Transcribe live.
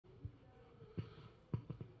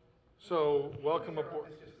So welcome aboard.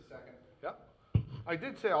 It's just a second. Yeah. I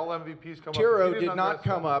did say all MVPs come Tiro up. did not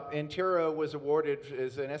come up, and Tiro was awarded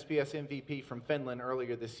as an SBS MVP from Finland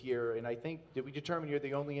earlier this year. And I think, did we determine you're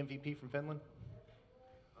the only MVP from Finland?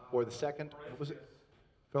 Or the second? Was it?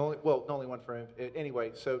 Well, only one for him.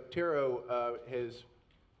 Anyway, so Tiro has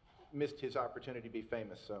missed his opportunity to be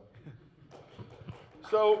famous.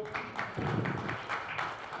 So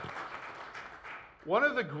one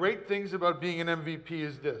of the great things about being an MVP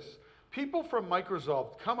is this. People from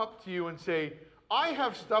Microsoft come up to you and say, I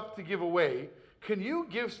have stuff to give away. Can you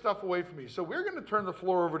give stuff away for me? So we're going to turn the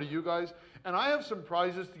floor over to you guys, and I have some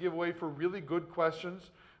prizes to give away for really good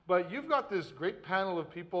questions. But you've got this great panel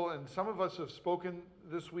of people, and some of us have spoken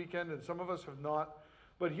this weekend, and some of us have not.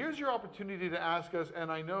 But here's your opportunity to ask us,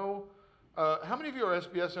 and I know, how many of you are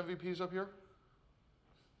SBS MVPs up here?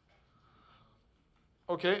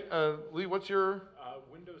 Okay, Lee, what's your?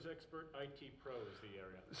 Windows Expert IT Pro is the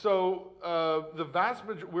area. So the vast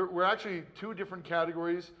majority, we're actually two different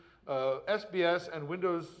categories, SBS and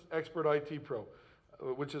Windows Expert IT Pro,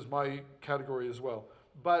 which is my category as well.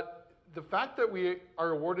 But the fact that we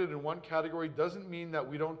are awarded in one category doesn't mean that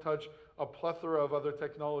we don't touch a plethora of other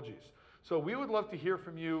technologies. So we would love to hear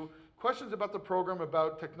from you questions about the program,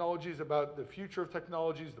 about technologies, about the future of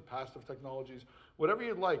technologies, the past of technologies, whatever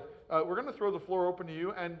you'd like. We're going to throw the floor open to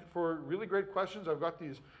you, and for really great questions, I've got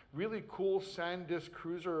these really cool SanDisk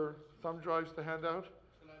Cruiser thumb drives to hand out.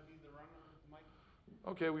 Shall I be the runner, Mike?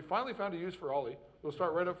 Okay, we finally found a use for Ollie. We'll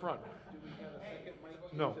start right up front. Do we have a second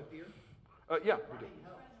mic? No. Is it here? Yeah, we do.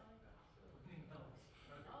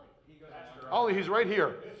 Ollie, he's right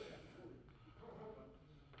here.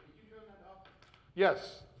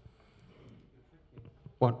 Yes.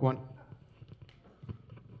 One.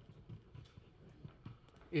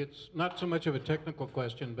 It's not so much of a technical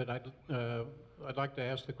question, but I'd like to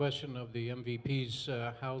ask the question of the MVPs,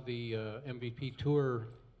 how the MVP tour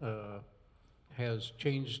has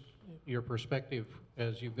changed your perspective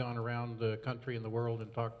as you've gone around the country and the world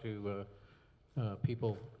and talked to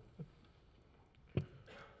people.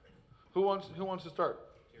 Who wants to start?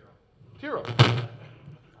 Tiro.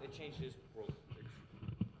 They changed his world.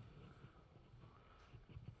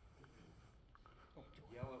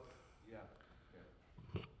 Yellow, yeah.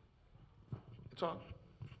 It's on.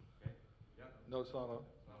 Okay. Yeah. No, it's not on.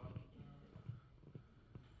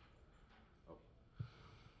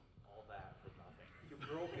 All that for nothing. You're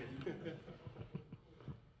broken.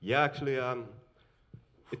 Yeah, actually,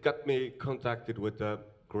 it got me contacted with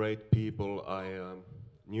great people I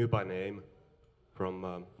knew by name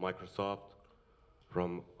from Microsoft,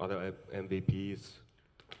 from other MVPs,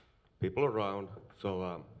 people around.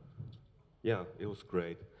 So yeah, it was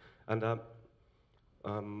great, and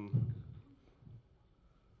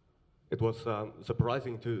it was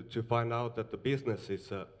surprising to find out that the business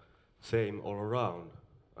is same all around.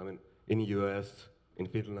 I mean, in US, in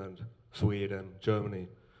Finland, Sweden, Germany,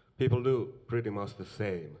 people do pretty much the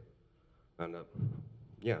same, and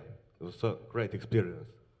yeah, it was a great experience.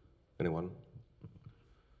 Anyone?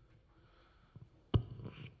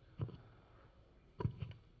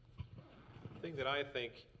 The thing that I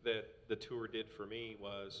think that the tour did for me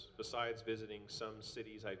was, besides visiting some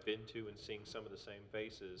cities I've been to and seeing some of the same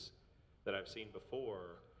faces that I've seen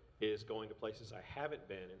before, is going to places I haven't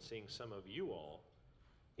been and seeing some of you all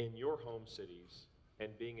in your home cities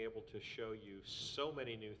and being able to show you so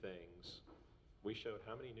many new things. We showed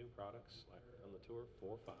how many new products on the tour? 4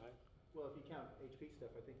 or 5? Well, if you count HP stuff,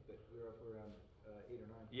 I think that we're up around 8 or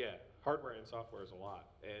 9. Yeah, hardware and software is a lot.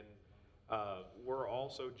 And we're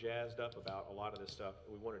also jazzed up about a lot of this stuff.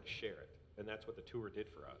 We wanted to share it, and that's what the tour did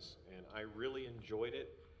for us. And I really enjoyed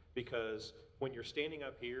it, because when you're standing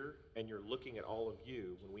up here and you're looking at all of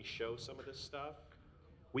you, when we show some of this stuff,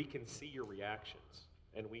 we can see your reactions,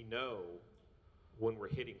 and we know when we're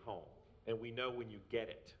hitting home, and we know when you get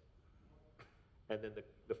it. And then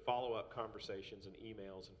the follow-up conversations and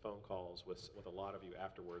emails and phone calls with a lot of you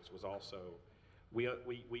afterwards was also, we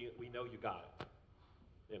know you got it,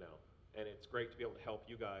 you know. And it's great to be able to help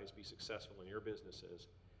you guys be successful in your businesses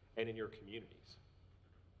and in your communities.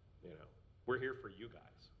 You know, we're here for you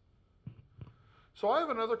guys. So I have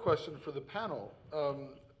another question for the panel.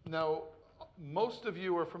 Now, most of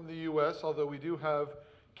you are from the US, although we do have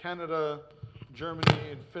Canada,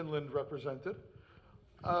 Germany, and Finland represented.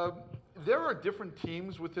 There are different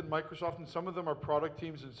teams within Microsoft, and some of them are product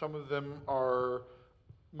teams, and some of them are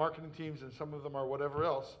marketing teams, and some of them are whatever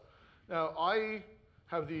else. Now, I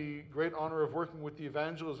have the great honor of working with the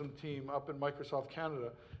evangelism team up in Microsoft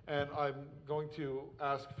Canada, and I'm going to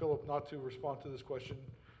ask Philip not to respond to this question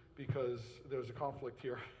because there's a conflict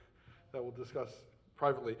here that we'll discuss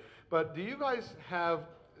privately. But do you guys have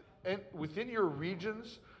within your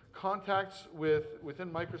regions contacts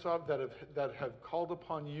within Microsoft that have called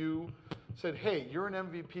upon you, said, hey, you're an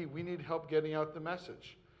MVP, we need help getting out the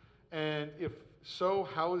message? And if so,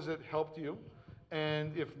 how has it helped you?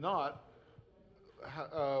 And if not,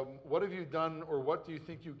 what have you done, or what do you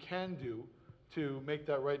think you can do to make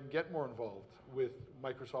that right and get more involved with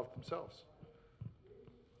Microsoft themselves?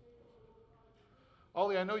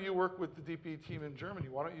 Ollie, I know you work with the DP team in Germany.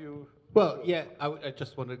 Why don't you? Well, yeah, I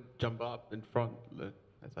just want to jump up in front,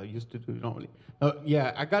 as I used to do normally.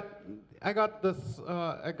 Yeah, I got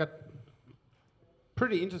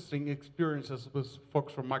pretty interesting experiences with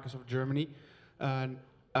folks from Microsoft Germany, and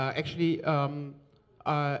actually,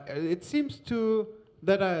 it seems to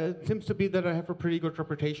be that I have a pretty good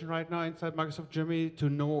reputation right now inside Microsoft Germany to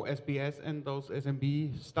know SBS and those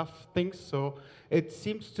SMB stuff things. So it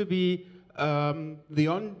seems to be the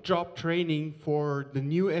on-job training for the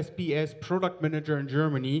new SBS product manager in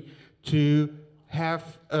Germany to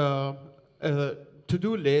have a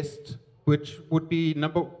to-do list, which would be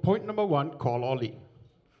point number one, call Ollie.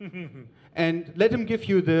 And let him give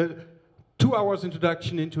you the 2 hours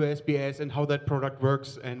introduction into SBS and how that product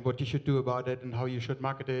works and what you should do about it and how you should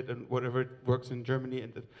market it and whatever it works in Germany.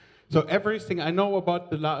 And so everything I know about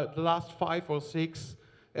the last 5 or 6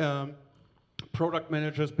 product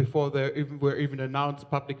managers before they were even announced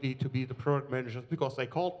publicly to be the product managers, because they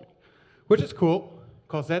called me, which is cool,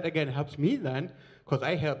 because that again helps me then, because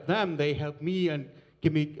I help them, they help me and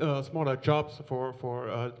give me smaller jobs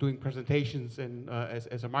for doing presentations and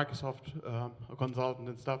as a Microsoft consultant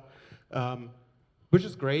and stuff, which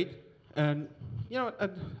is great. And you know,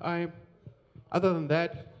 other than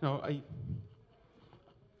that, you know,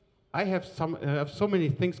 I have so many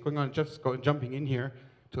things going on, just jumping in here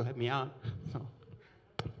to help me out. So.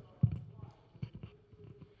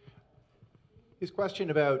 His question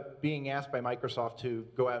about being asked by Microsoft to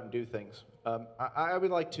go out and do things. I would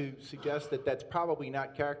like to suggest that that's probably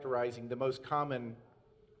not characterizing the most common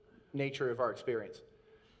nature of our experience.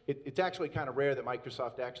 It's actually kind of rare that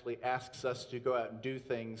Microsoft actually asks us to go out and do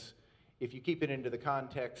things if you keep it into the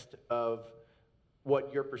context of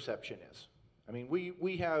what your perception is. I mean,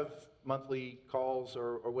 we have monthly calls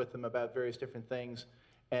or with them about various different things,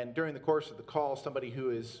 and during the course of the call, somebody who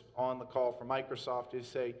is on the call from Microsoft is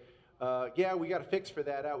say, yeah, we got a fix for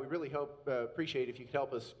that out. We really appreciate if you could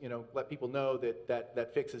help us, you know, let people know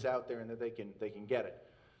that fix is out there and that they can get it.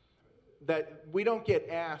 That we don't get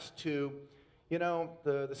asked to, you know,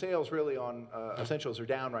 the sales really on Essentials are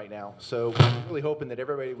down right now, so we're really hoping that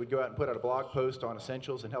everybody would go out and put out a blog post on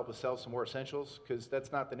Essentials and help us sell some more Essentials, because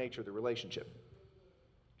that's not the nature of the relationship.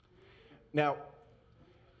 Now,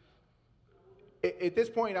 at this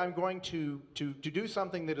point, I'm going to do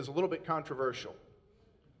something that is a little bit controversial,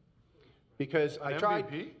 because I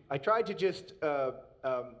tried to just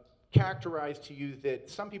characterize to you that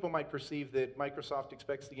some people might perceive that Microsoft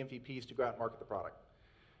expects the MVPs to go out and market the product.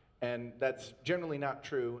 And that's generally not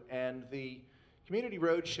true. And the community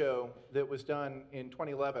roadshow that was done in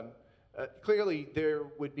 2011, clearly there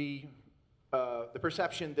would be the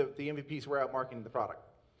perception that the MVPs were out marketing the product.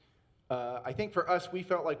 I think for us, we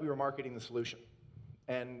felt like we were marketing the solution.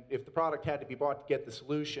 And if the product had to be bought to get the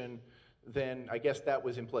solution, then I guess that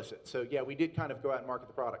was implicit. So yeah, we did kind of go out and market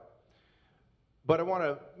the product. But I want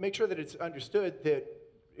to make sure that it's understood that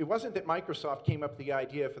it wasn't that Microsoft came up with the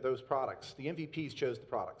idea for those products. The MVPs chose the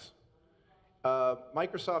products.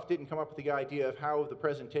 Microsoft didn't come up with the idea of how the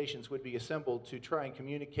presentations would be assembled to try and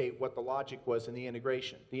communicate what the logic was in the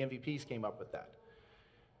integration. The MVPs came up with that.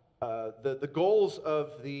 The goals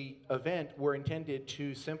of the event were intended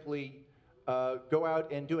to simply go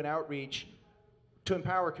out and do an outreach to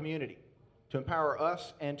empower community, to empower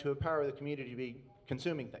us and to empower the community to be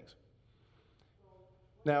consuming things.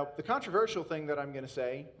 Now, the controversial thing that I'm going to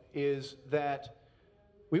say is that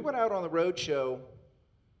we went out on the roadshow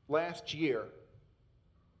last year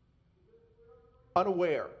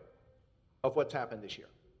unaware of what's happened this year.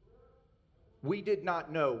 We did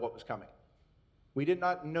not know what was coming. We did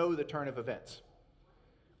not know the turn of events.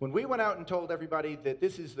 When we went out and told everybody that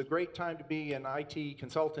this is the great time to be an IT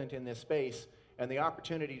consultant in this space and the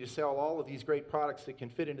opportunity to sell all of these great products that can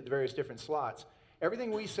fit into the various different slots,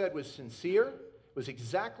 everything we said was sincere, was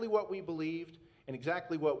exactly what we believed, and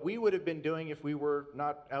exactly what we would have been doing if we were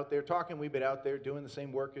not out there talking. We'd been out there doing the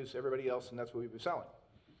same work as everybody else, and that's what we were selling.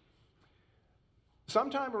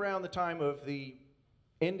 Sometime around the time of the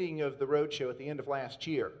ending of the roadshow at the end of last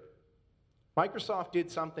year, Microsoft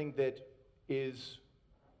did something that is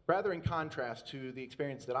rather in contrast to the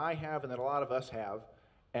experience that I have and that a lot of us have,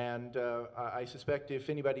 and I suspect if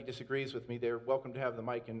anybody disagrees with me, they're welcome to have the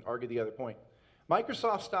mic and argue the other point.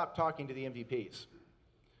 Microsoft stopped talking to the MVPs.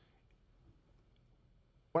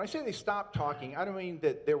 When I say they stopped talking, I don't mean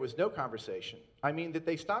that there was no conversation. I mean that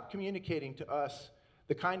they stopped communicating to us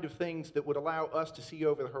the kind of things that would allow us to see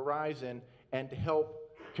over the horizon and to help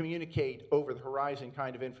communicate over the horizon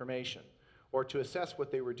kind of information, or to assess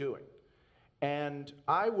what they were doing. And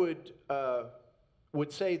I would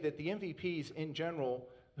say that the MVPs in general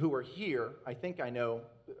who are here, I think I know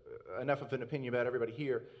enough of an opinion about everybody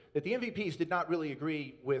here, that the MVPs did not really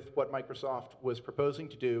agree with what Microsoft was proposing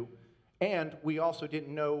to do, and we also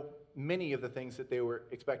didn't know many of the things that they were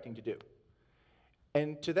expecting to do.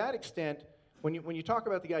 And to that extent, when you talk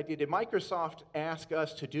about the idea, did Microsoft ask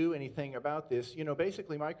us to do anything about this? You know,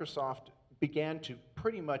 basically Microsoft began to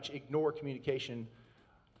pretty much ignore communication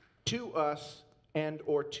to us and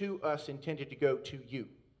or to us intended to go to you.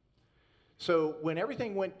 So when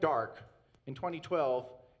everything went dark in 2012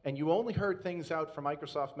 and you only heard things out from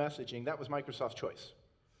Microsoft messaging, that was Microsoft's choice.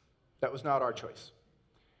 That was not our choice.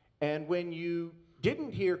 And when you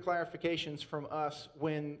didn't hear clarifications from us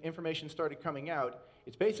when information started coming out,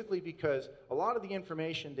 it's basically because a lot of the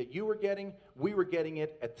information that you were getting, we were getting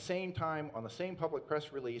it at the same time on the same public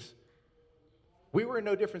press release. We were in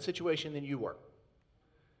no different situation than you were.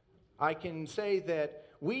 I can say that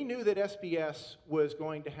we knew that SBS was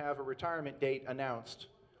going to have a retirement date announced.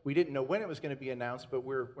 We didn't know when it was going to be announced, but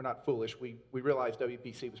we're not foolish. We realized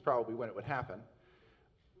WPC was probably when it would happen.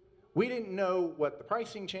 We didn't know what the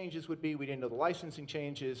pricing changes would be. We didn't know the licensing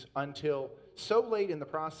changes until so late in the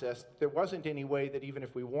process, there wasn't any way that even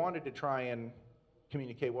if we wanted to try and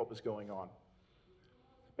communicate what was going on.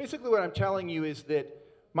 Basically what I'm telling you is that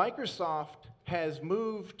Microsoft has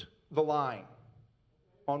moved the line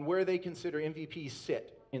on where they consider MVPs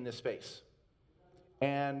sit in this space.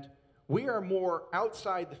 And we are more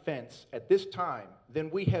outside the fence at this time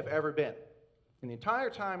than we have ever been. In the entire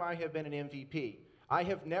time I have been an MVP, I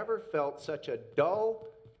have never felt such a dull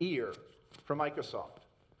ear from Microsoft.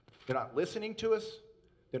 They're not listening to us.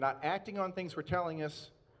 They're not acting on things we're telling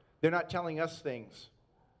us. They're not telling us things.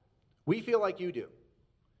 We feel like you do.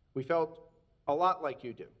 We felt a lot like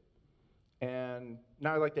you do. And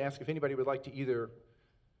now I'd like to ask if anybody would like to either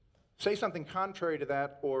say something contrary to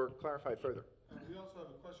that or clarify it further. We also have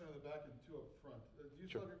a question in the back and two up front. Do you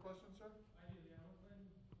still have your question, sir?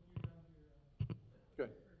 Good.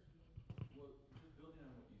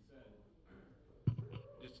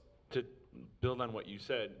 Just to build on what you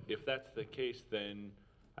said, if that's the case, then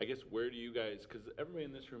I guess where do you guys, because everybody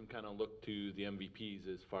in this room kind of looked to the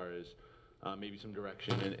MVPs as far as maybe some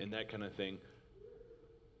direction and that kind of thing.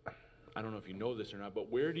 I don't know if you know this or not,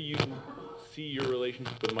 but where do you see your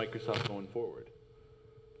relationship with Microsoft going forward?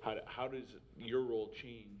 How does your role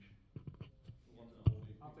change?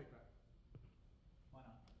 I'll take that. Why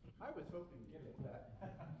not? I was hoping to get at that.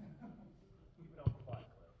 Keep it on the clock,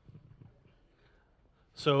 Cliff.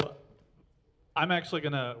 So I'm actually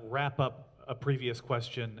going to wrap up a previous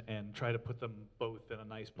question and try to put them both in a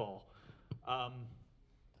nice ball.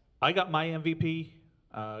 I got my MVP.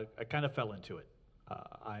 I kind of fell into it.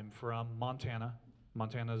 I'm from Montana.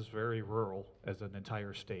 Montana is very rural as an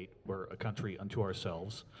entire state. We're a country unto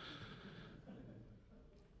ourselves.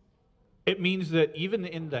 It means that even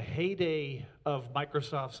in the heyday of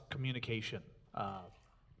Microsoft's communication,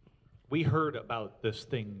 we heard about this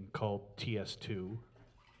thing called TS2,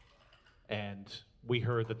 and we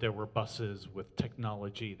heard that there were buses with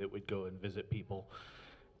technology that would go and visit people,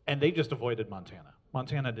 and they just avoided Montana.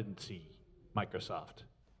 Montana didn't see Microsoft.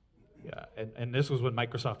 Yeah, and this was when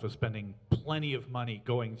Microsoft was spending plenty of money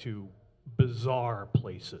going to bizarre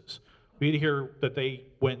places. We'd hear that they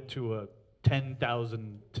went to a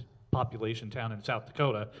 10,000 population town in South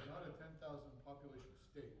Dakota. Not a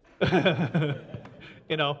 10,000 population state.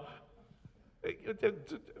 You know,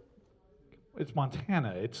 it's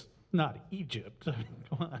Montana. It's not Egypt. I mean,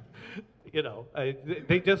 come on. You know,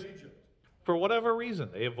 they just, for whatever reason,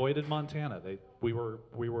 they avoided Montana. We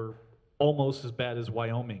were almost as bad as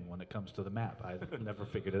Wyoming when it comes to the map. I never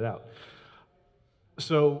figured it out.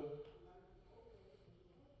 So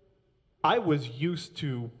I was used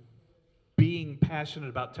to being passionate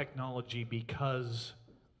about technology because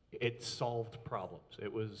it solved problems.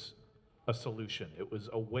 It was a solution. It was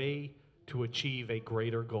a way to achieve a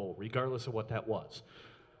greater goal, regardless of what that was.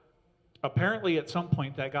 Apparently, at some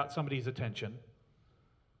point, that got somebody's attention.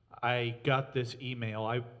 I got this email.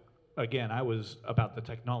 I was about the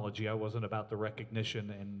technology. I wasn't about the recognition,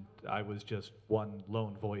 and I was just one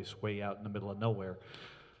lone voice way out in the middle of nowhere.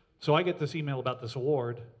 So I get this email about this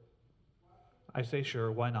award. I say,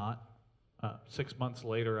 sure, why not? 6 months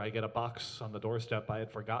later, I get a box on the doorstep. I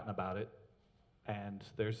had forgotten about it. And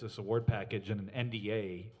there's this award package and an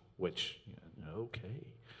NDA, which, okay.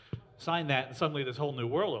 Signed that, and suddenly this whole new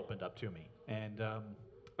world opened up to me. And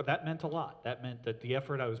But that meant a lot. That meant that the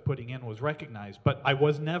effort I was putting in was recognized, but I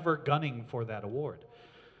was never gunning for that award.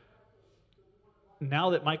 Now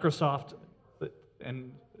that Microsoft,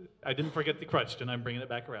 and I didn't forget the question, I'm bringing it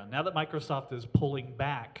back around. Now that Microsoft is pulling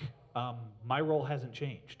back, my role hasn't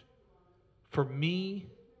changed. For me,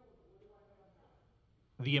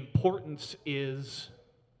 the importance is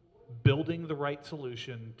building the right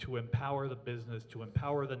solution to empower the business, to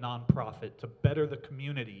empower the nonprofit, to better the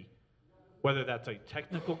community, whether that's a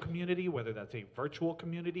technical community, whether that's a virtual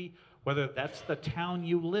community, whether that's the town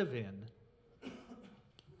you live in.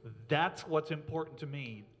 That's what's important to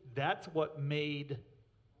me. That's what made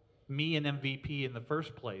me an MVP in the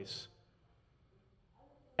first place.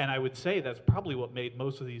 And I would say that's probably what made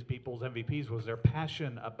most of these people's MVPs was their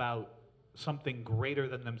passion about something greater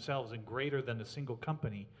than themselves and greater than a single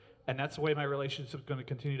company. And that's the way my relationship is going to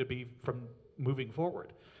continue to be from moving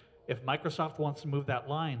forward. If Microsoft wants to move that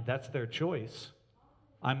line, that's their choice.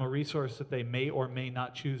 I'm a resource that they may or may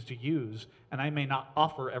not choose to use, and I may not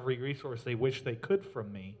offer every resource they wish they could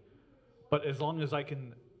from me. But as long as I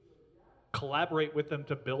can collaborate with them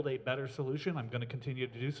to build a better solution, I'm going to continue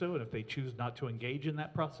to do so. And if they choose not to engage in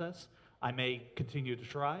that process, I may continue to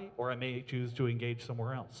try, or I may choose to engage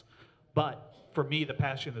somewhere else. But for me, the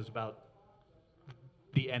passion is about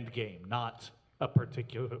the end game, not a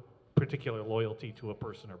particular loyalty to a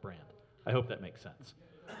person or brand. I hope that makes sense.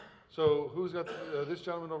 So who's got this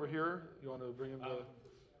gentleman over here? You want to bring him the...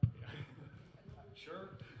 Sure.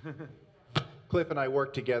 Cliff and I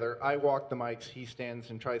work together. I walk the mics, he stands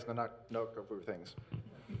and tries to knock over things.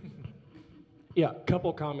 Yeah, a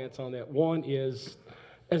couple comments on that. One is,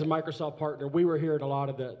 as a Microsoft partner, we were hearing a lot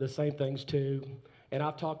of the same things too. And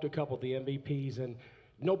I've talked to a couple of the MVPs, and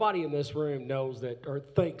nobody in this room knows that or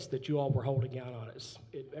thinks that you all were holding out on us.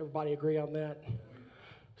 Everybody agree on that?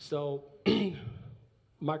 So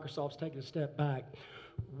Microsoft's taking a step back.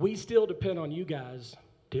 We still depend on you guys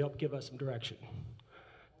to help give us some direction,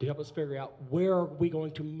 to help us figure out where are we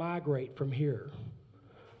going to migrate from here,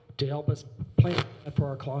 to help us plan for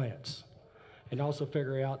our clients, and also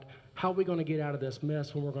figure out how are we going to get out of this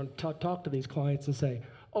mess when we're going to talk to these clients and say,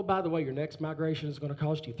 oh, by the way, your next migration is going to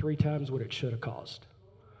cost you 3 times what it should have cost.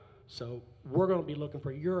 So we're going to be looking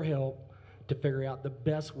for your help to figure out the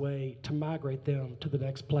best way to migrate them to the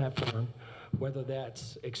next platform, whether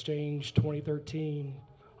that's Exchange 2013,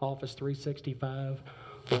 Office 365,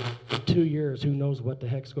 or in 2 years, who knows what the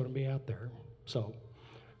heck's going to be out there. So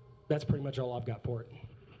that's pretty much all I've got for it.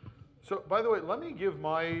 So, by the way, let me give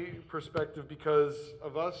my perspective because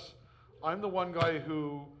of us. I'm the one guy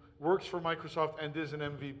who works for Microsoft and is an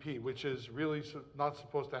MVP, which is really not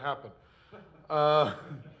supposed to happen.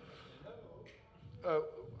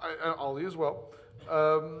 Ollie as well.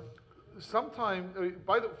 First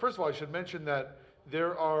of all, I should mention that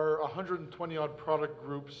there are 120 odd product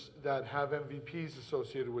groups that have MVPs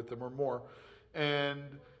associated with them or more.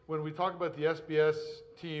 And when we talk about the SBS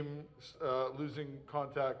team losing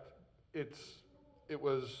contact, it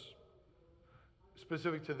was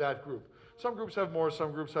specific to that group. Some groups have more,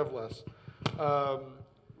 some groups have less.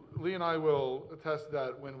 Lee and I will attest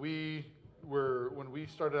that when we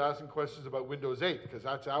started asking questions about Windows 8, because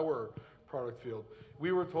that's our product field,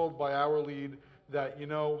 we were told by our lead that,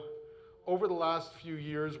 over the last few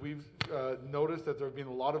years, we've noticed that there have been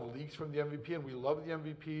a lot of leaks from the MVP, and we love the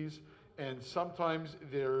MVPs. And sometimes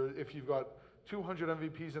if you've got 200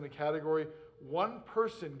 MVPs in a category, one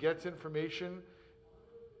person gets information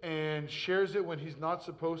and shares it when he's not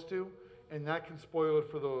supposed to, and that can spoil it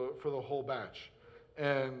for the whole batch.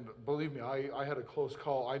 And believe me, I had a close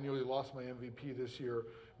call. I nearly lost my MVP this year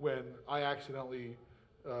when I accidentally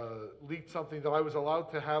leaked something that I was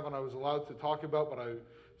allowed to have and I was allowed to talk about, but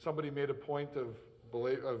somebody made a point of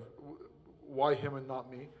why him and not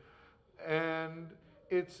me. And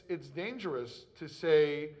it's dangerous to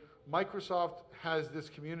say Microsoft has this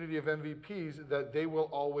community of MVPs that they will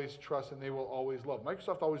always trust and they will always love.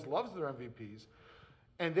 Microsoft always loves their MVPs,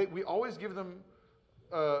 and we always give them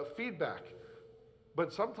feedback.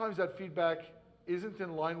 But sometimes that feedback isn't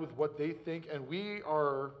in line with what they think, and we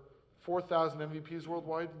are 4,000 MVPs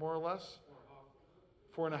worldwide, more or less.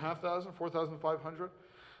 4,500, 4,500.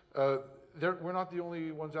 We're not the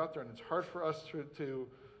only ones out there, and it's hard for us to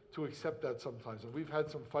accept that sometimes. And we've had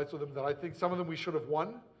some fights with them that I think some of them we should have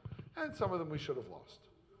won, and some of them we should have lost.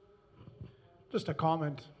 Just a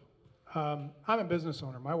comment. I'm a business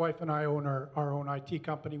owner. My wife and I own our own IT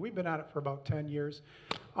company. We've been at it for about 10 years.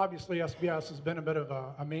 Obviously, SBS has been a bit of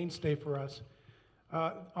a mainstay for us.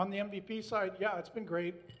 On the MVP side, yeah, it's been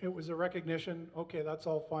great. It was a recognition. Okay, that's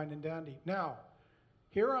all fine and dandy. Now,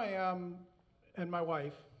 here I am and my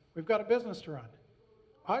wife. We've got a business to run.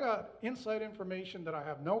 I got inside information that I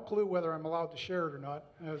have no clue whether I'm allowed to share it or not,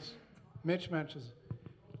 as Mitch mentions.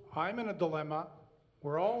 I'm in a dilemma.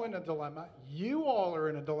 We're all in a dilemma. You all are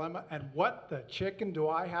in a dilemma. And what the chicken do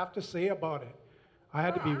I have to say about it? I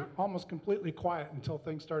had to be almost completely quiet until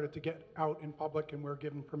things started to get out in public and we're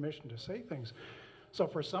given permission to say things. So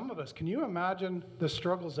for some of us, can you imagine the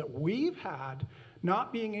struggles that we've had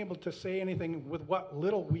not being able to say anything with what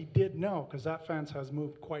little we did know, because that fence has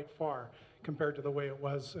moved quite far compared to the way it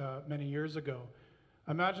was many years ago.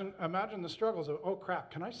 Imagine the struggles of, oh crap,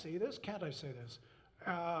 can I say this? Can't I say this?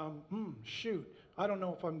 Shoot, I don't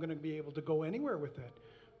know if I'm gonna be able to go anywhere with it.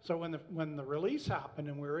 So when the release happened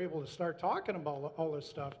and we were able to start talking about all this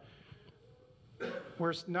stuff,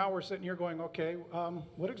 we're sitting here going, okay,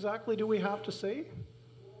 what exactly do we have to say?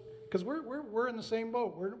 Because we're in the same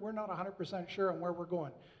boat. We're not 100% sure on where we're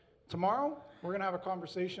going. Tomorrow, we're gonna have a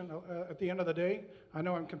conversation at the end of the day. I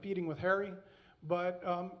know I'm competing with Harry, but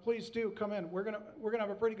please do come in. We're gonna have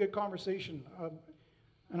a pretty good conversation.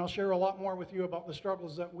 And I'll share a lot more with you about the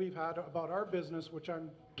struggles that we've had about our business, which I'm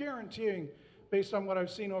guaranteeing, based on what I've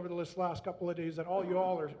seen over the last couple of days, that all you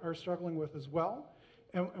all are struggling with as well.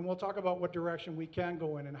 And we'll talk about what direction we can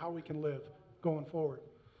go in and how we can live going forward.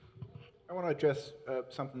 I want to address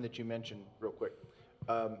something that you mentioned real quick.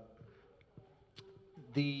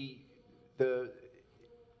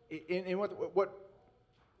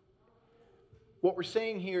 What we're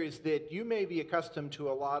saying here is that you may be accustomed to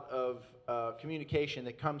a lot of communication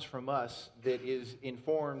that comes from us that is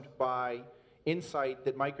informed by insight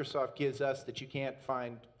that Microsoft gives us that you can't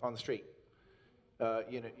find on the street.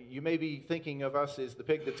 You may be thinking of us as the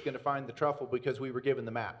pig that's going to find the truffle because we were given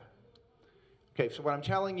the map. Okay, so what I'm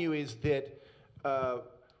telling you is that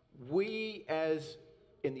we, as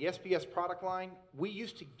in the SBS product line, we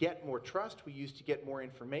used to get more trust, we used to get more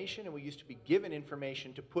information, and we used to be given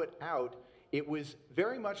information to put out. It was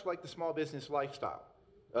very much like the small business lifestyle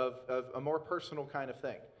of a more personal kind of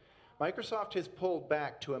thing. Microsoft has pulled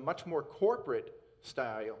back to a much more corporate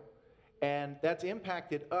style, and that's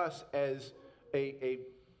impacted us as a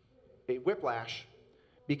whiplash,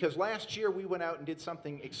 because last year we went out and did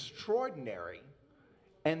something extraordinary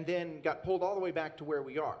and then got pulled all the way back to where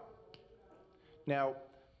we are. Now,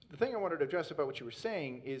 the thing I wanted to address about what you were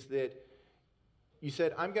saying is that you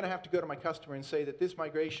said, I'm going to have to go to my customer and say that this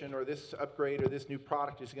migration or this upgrade or this new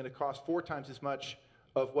product is going to cost 4 times as much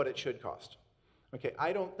of what it should cost. Okay,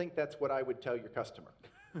 I don't think that's what I would tell your customer.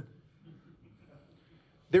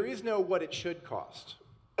 There is no what it should cost.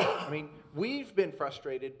 I mean, we've been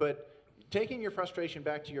frustrated, but taking your frustration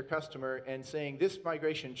back to your customer and saying this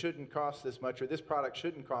migration shouldn't cost this much or this product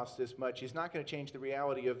shouldn't cost this much is not going to change the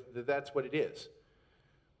reality of that's what it is.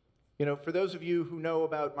 You know, for those of you who know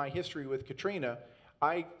about my history with Katrina,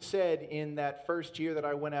 I said in that first year that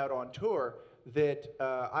I went out on tour that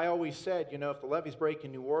I always said, you know, if the levees break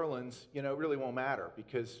in New Orleans, you know, it really won't matter,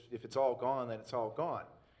 because if it's all gone, then it's all gone.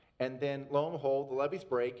 And then lo and behold, the levees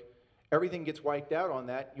break, everything gets wiped out on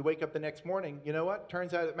that. You wake up the next morning, you know what?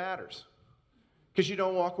 Turns out it matters, because you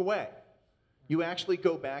don't walk away. You actually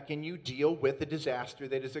go back and you deal with the disaster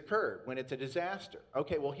that has occurred when it's a disaster.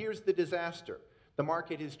 Okay, well, here's the disaster. The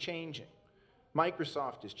market is changing.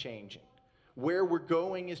 Microsoft is changing. Where we're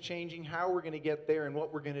going is changing, how we're going to get there, and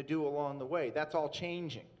what we're going to do along the way. That's all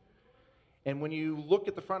changing. And when you look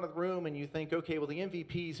at the front of the room and you think, okay, well, the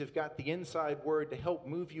MVPs have got the inside word to help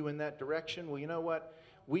move you in that direction, well, you know what?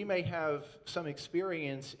 We may have some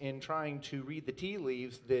experience in trying to read the tea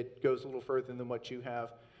leaves that goes a little further than what you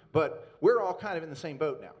have, but we're all kind of in the same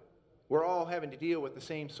boat now. We're all having to deal with the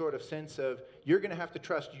same sort of sense of you're going to have to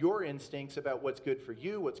trust your instincts about what's good for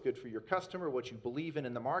you, what's good for your customer, what you believe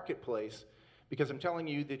in the marketplace, because I'm telling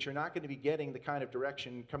you that you're not going to be getting the kind of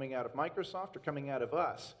direction coming out of Microsoft or coming out of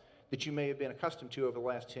us that you may have been accustomed to over the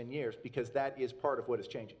last 10 years, because that is part of what is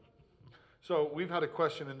changing. So we've had a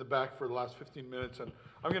question in the back for the last 15 minutes, and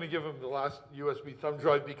I'm going to give him the last USB thumb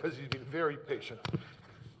drive because he's been very patient.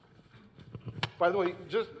 By the way,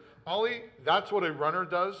 just, Ollie, that's what a runner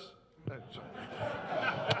does.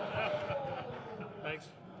 Thanks.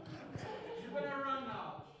 You better run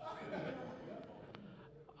now.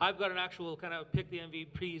 I've got an actual kind of pick the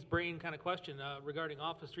MVP's brain kind of question regarding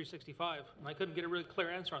Office 365. And I couldn't get a really clear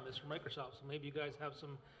answer on this from Microsoft, so maybe you guys have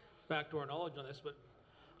some backdoor knowledge on this. But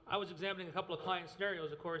I was examining a couple of client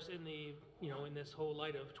scenarios, of course, in the in this whole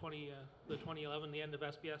light of the 2011, the end of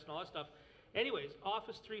SBS and all that stuff. Anyways,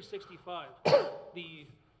 Office 365, the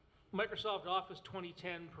Microsoft Office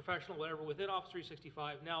 2010 Professional, whatever, within Office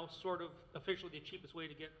 365, now sort of officially the cheapest way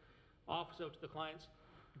to get Office out to the clients,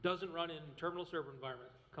 doesn't run in terminal server environment.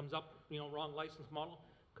 Comes up, wrong license model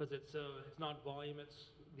because it's not volume, it's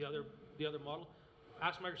the other model.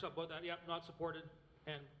 ask Microsoft about that, yep, not supported,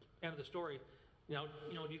 and end of the story. Now,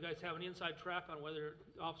 do you guys have an inside track on whether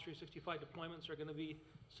Office 365 deployments are going to be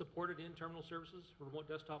supported in terminal services for remote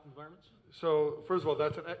desktop environments? So first of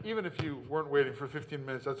all, even if you weren't waiting for 15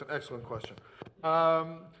 minutes, that's an excellent question.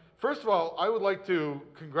 First of all, I would like to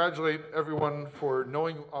congratulate everyone for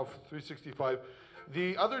knowing Office 365.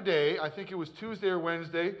 The other day, I think it was Tuesday or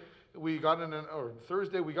Wednesday, or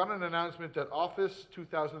Thursday, we got an announcement that Office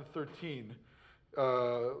 2013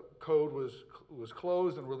 code was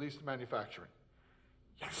closed and released to manufacturing.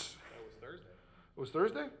 Yes. That was Thursday. It was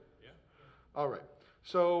Thursday? Yeah. All right.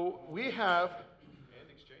 So we have,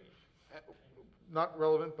 And Exchange. not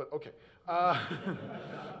relevant, but okay.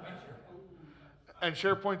 And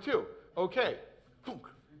SharePoint too. Okay. Bang.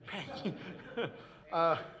 You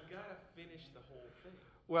gotta finish the whole thing.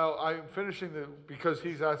 Well, I'm finishing because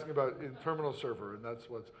he's asking about in terminal server, and that's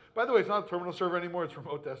what's. By the way, it's not terminal server anymore; it's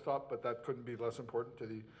remote desktop, but that couldn't be less important to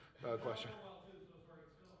the question.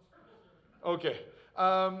 Okay.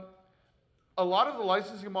 A lot of the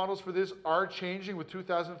licensing models for this are changing with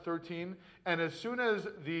 2013, and as soon as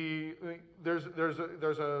there's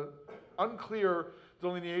a unclear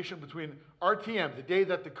delineation between RTM, the day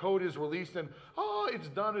that the code is released, and it's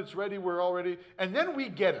done, it's ready, we're all ready, and then we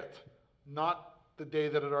get it, not the day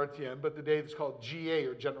that at RTM, but the day that's called GA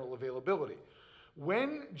or general availability.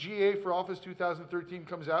 When GA for Office 2013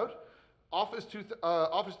 comes out, Office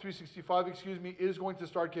 365, is going to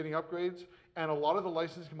start getting upgrades, and a lot of the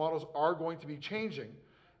licensing models are going to be changing.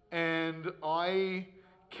 And I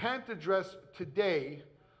can't address today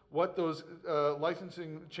what those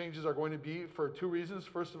licensing changes are going to be for two reasons.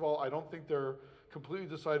 First of all, I don't think they're completely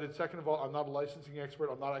decided. Second of all, I'm not a licensing expert.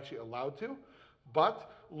 I'm not actually allowed to.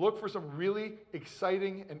 But look for some really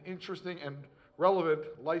exciting and interesting and relevant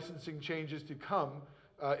licensing changes to come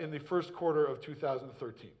in the first quarter of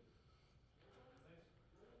 2013.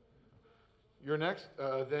 You're next,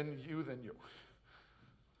 then you, then you.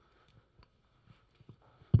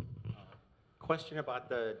 Question about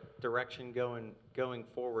the direction going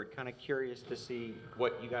forward. Kind of curious to see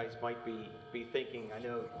what you guys might be thinking. I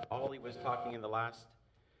know Ollie was talking in the last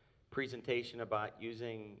presentation about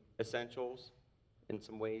using Essentials in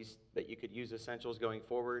some ways that you could use Essentials going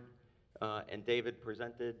forward, and David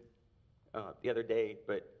presented the other day.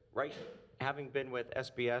 But having been with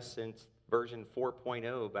SBS since version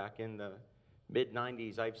 4.0 back in the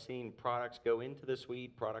mid-90s, I've seen products go into the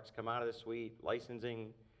suite, products come out of the suite,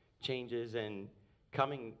 licensing changes, and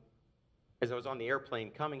as I was on the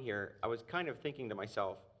airplane coming here, I was kind of thinking to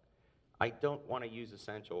myself, I don't want to use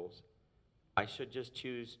Essentials. I should just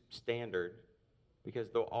choose Standard, because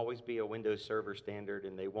there'll always be a Windows Server Standard,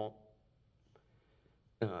 and they won't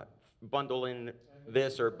bundle in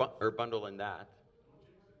this or bundle in that.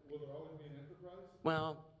 Will there always be an enterprise?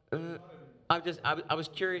 Well, I was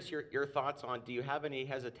curious your thoughts on, do you have any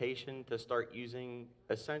hesitation to start using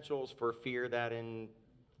Essentials for fear that in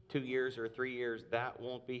 2 years or 3 years that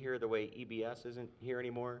won't be here the way EBS isn't here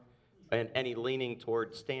anymore? And any leaning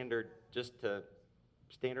toward Standard just to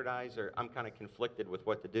standardize, or I'm kind of conflicted with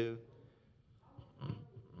what to do? Does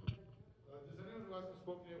anyone who hasn't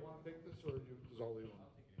spoken yet want to take this, or does all you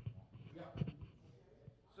want? Yeah.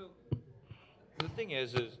 So the thing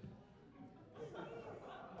is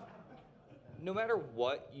no matter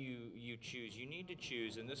what you choose, you need to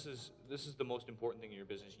choose, and this is the most important thing in your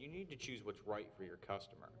business, you need to choose what's right for your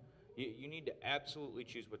customer. You need to absolutely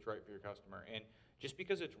choose what's right for your customer. And just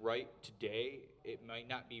because it's right today, it might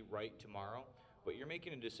not be right tomorrow, but you're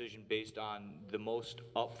making a decision based on the most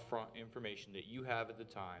upfront information that you have at the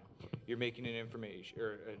time. You're making an information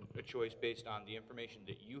or a choice based on the information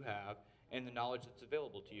that you have and the knowledge that's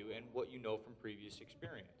available to you and what you know from previous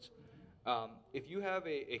experience. If you have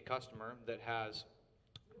a customer that has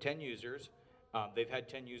 10 users, they've had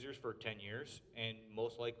 10 users for 10 years, and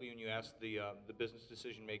most likely when you ask the business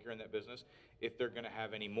decision maker in that business if they're going to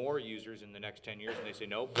have any more users in the next 10 years, and they say,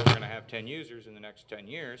 nope, we're going to have 10 users in the next 10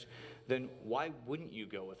 years, then why wouldn't you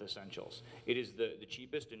go with Essentials? It is the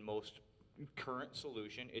cheapest and most current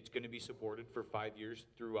solution. It's going to be supported for 5 years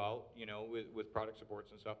throughout, with product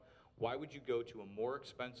supports and stuff. Why would you go to a more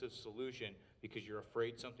expensive solution because you're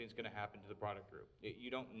afraid something's going to happen to the product group?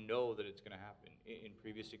 You don't know that it's going to happen. In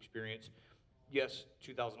previous experience, yes,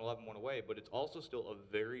 2011 went away, but it's also still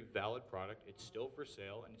a very valid product. It's still for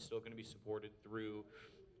sale, and it's still going to be supported through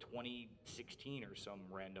 2016 or some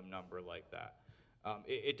random number like that.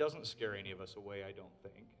 It doesn't scare any of us away, I don't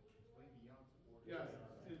think. Yeah,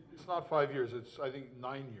 it's not 5 years. It's, I think,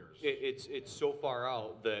 9 years. It's so far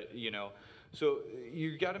out that, so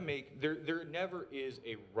you got to make, there never is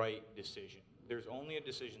a right decision. There's only a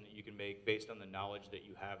decision that you can make based on the knowledge that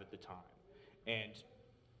you have at the time. And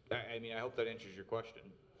I mean, I hope that answers your question.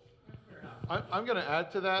 I'm going to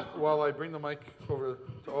add to that while I bring the mic over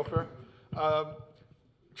to Ofer.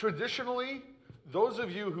 Traditionally, those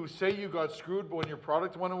of you who say you got screwed when your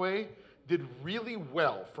product went away did really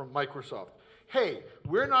well from Microsoft. Hey,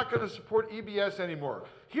 we're not going to support EBS anymore.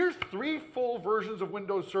 Here's 3 full versions of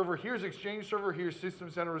Windows Server. Here's Exchange Server, here's System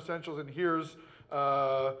Center Essentials, and here's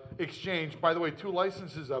Exchange. By the way, 2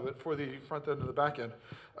 licenses of it for the front end and the back end.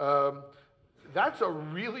 That's a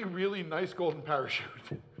really, really nice golden parachute.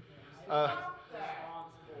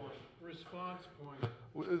 Response point.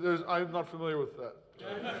 I'm not familiar with that.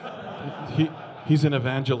 He's an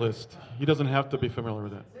evangelist. He doesn't have to be familiar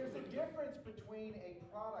with that. There's a difference between a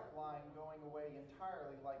product line going away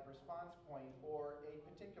entirely, like response point, or a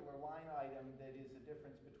particular line item that is a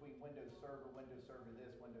difference between Windows Server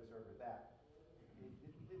this, Windows Server that.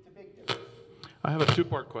 It's a big difference. I have a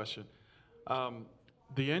 2-part question.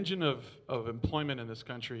 The engine of employment in this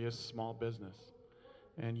country is small business.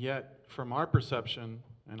 And yet, from our perception,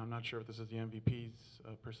 and I'm not sure if this is the MVP's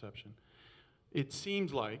perception, it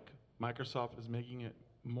seems like Microsoft is making it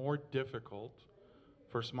more difficult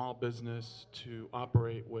for small business to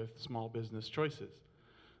operate with small business choices.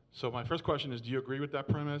 So my first question is, do you agree with that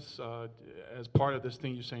premise? As part of this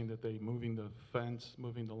thing, you're saying that they're moving the fence,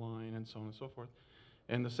 moving the line, and so on and so forth.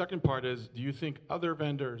 And the second part is, do you think other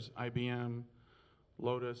vendors, IBM,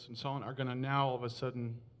 Lotus, and so on, are going to now all of a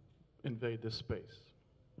sudden invade this space?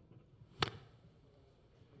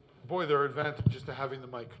 Boy, there are advantages to having the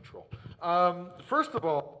mic control. First of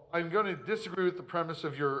all, I'm going to disagree with the premise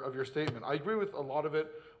of your statement. I agree with a lot of it.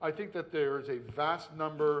 I think that there is a vast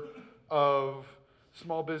number of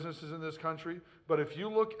small businesses in this country. But if you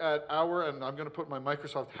look at and I'm going to put my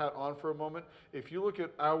Microsoft hat on for a moment, if you look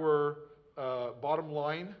at our bottom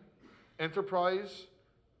line, enterprise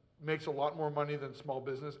makes a lot more money than small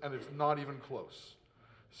business, and it's not even close.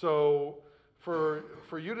 So for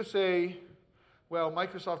you to say, well,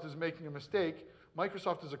 Microsoft is making a mistake,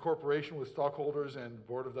 Microsoft is a corporation with stockholders and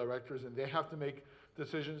board of directors, and they have to make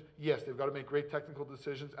decisions. Yes, they've got to make great technical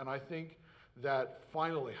decisions, and I think that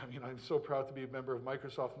finally, I mean, I'm so proud to be a member of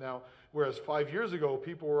Microsoft now, whereas 5 years ago,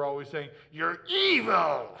 people were always saying, you're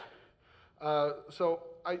evil!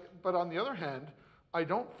 But on the other hand, I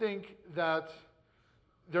don't think that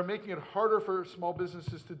they're making it harder for small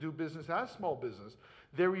businesses to do business as small business.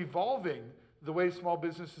 They're evolving the way small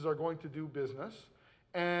businesses are going to do business,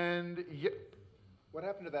 and What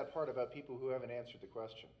happened to that part about people who haven't answered the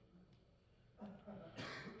question?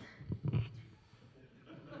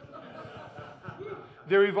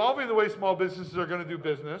 they're evolving the way small businesses are going to do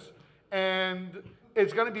business, and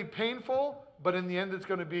it's going to be painful, but in the end, it's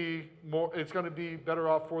going to be better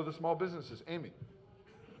off for the small businesses. Amy.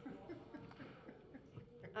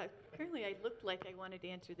 Currently, I looked like I wanted to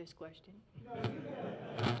answer this question. No, you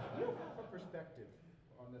have a perspective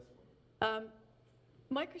on this one.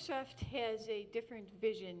 Microsoft has a different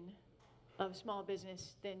vision of small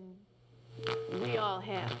business than we all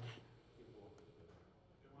have.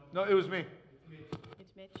 No, it was me.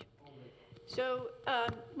 It's Mitch. So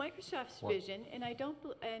Microsoft's vision, and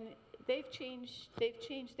they've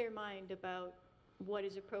changed their mind about what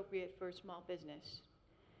is appropriate for small business.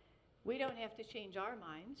 We don't have to change our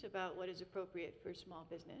minds about what is appropriate for small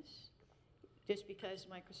business just because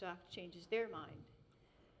Microsoft changes their mind.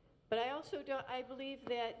 But I believe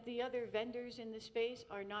that the other vendors in the space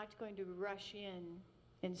are not going to rush in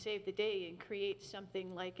and save the day and create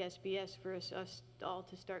something like SBS for us all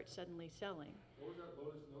to start suddenly selling. What was that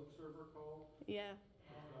Lotus Note server called? Yeah.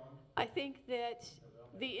 I think that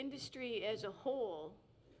the industry as a whole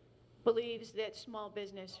believes that small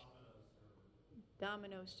business,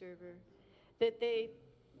 Domino server, that the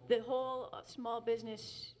whole small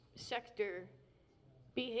business sector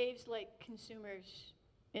behaves like consumers,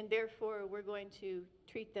 and therefore we're going to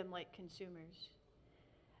treat them like consumers.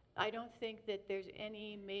 I don't think that there's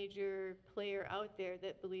any major player out there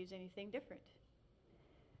that believes anything different.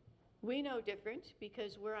 We know different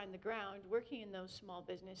because we're on the ground working in those small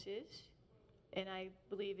businesses, and I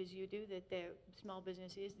believe, as you do, that the small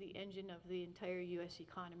business is the engine of the entire U.S.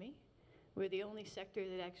 economy. We're the only sector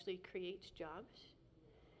that actually creates jobs.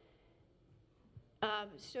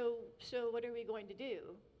 So what are we going to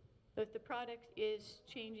do? If the product is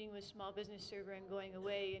changing with small business server and going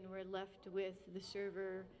away, and we're left with the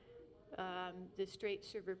server, the straight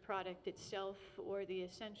server product itself, or the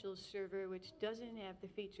essentials server, which doesn't have the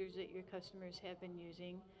features that your customers have been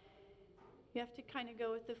using, you have to kind of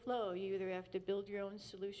go with the flow. You either have to build your own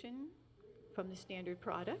solution from the standard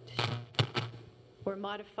product, or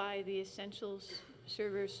modify the essentials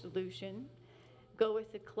server solution, go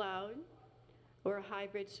with the cloud, or a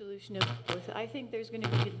hybrid solution of both. I think there's going to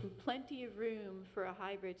be plenty of room for a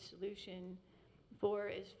hybrid solution for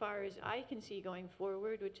as far as I can see going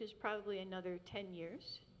forward, which is probably another 10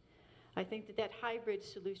 years. I think that that hybrid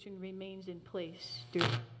solution remains in place during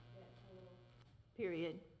that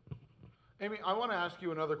period. Amy, I want to ask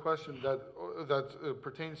you another question that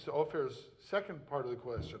pertains to Ophir's second part of the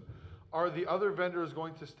question. Are the other vendors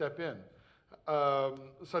going to step in?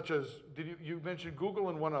 Such as, you mentioned Google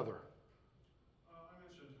and one other? I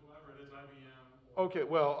mentioned whoever it is, IBM. Okay,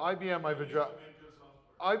 well, IBM I've addressed.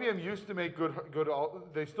 IBM used to make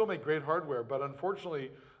they still make great hardware, but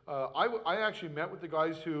unfortunately, I actually met with the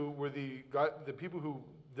guys who were the people who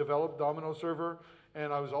developed Domino Server,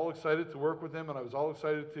 and I was all excited to work with them, and I was all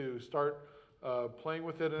excited to start playing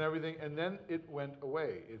with it and everything, and then it went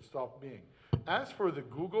away. It stopped being. As for the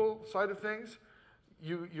Google side of things,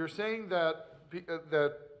 you're saying that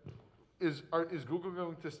is Google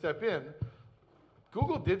going to step in?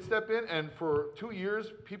 Google did step in, and for 2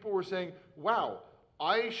 years, people were saying, wow,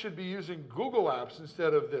 I should be using Google Apps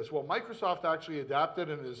instead of this. Well, Microsoft actually adapted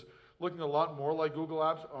and is looking a lot more like Google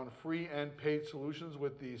Apps on free and paid solutions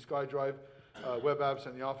with the SkyDrive web apps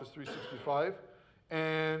and the Office 365.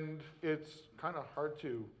 And it's kind of hard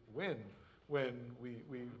to win when we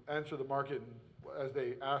answer the market as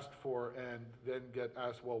they asked for and then get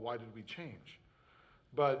asked, well, why did we change?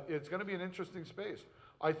 But it's going to be an interesting space.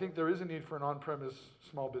 I think there is a need for an on-premise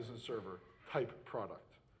small business server type product.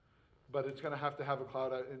 But it's going to have a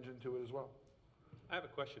cloud engine to it as well. I have a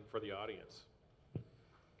question for the audience.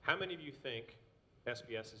 How many of you think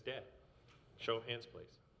SBS is dead? Show of hands,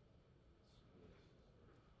 please.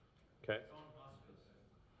 Okay.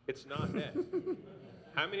 It's not dead.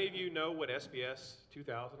 How many of you know what SBS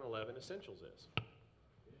 2011 Essentials is?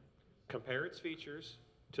 Compare its features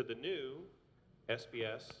to the new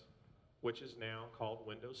SBS, which is now called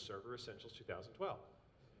Windows Server Essentials 2012.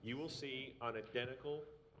 You will see an identical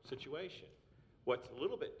situation. What's a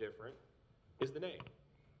little bit different is the name.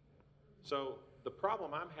 So the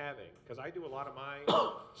problem I'm having, because I do a lot of my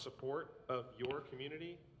support of your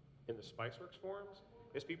community in the Spiceworks forums,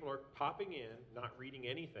 is people are popping in, not reading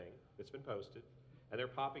anything that's been posted, and they're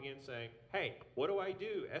popping in saying, hey, what do I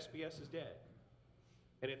do? SBS is dead.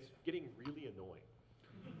 And it's getting really annoying.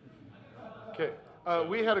 Okay,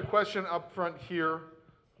 we had a question up front here.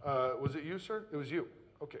 Was it you, sir? It was you.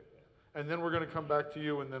 Okay. And then we're going to come back to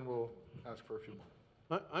you, and then we'll ask for a few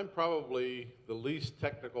more. I'm probably the least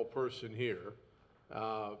technical person here.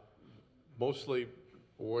 Mostly,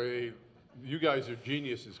 you guys are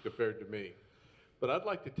geniuses compared to me. But I'd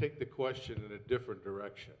like to take the question in a different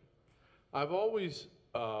direction. I've always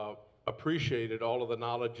appreciated all of the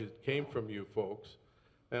knowledge that came from you folks,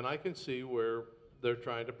 and I can see where they're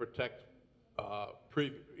trying to protect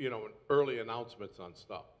early announcements on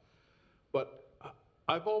stuff. But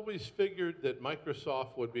I've always figured that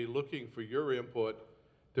Microsoft would be looking for your input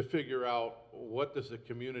to figure out what does the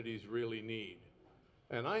communities really need.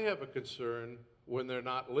 And I have a concern when they're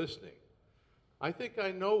not listening. I think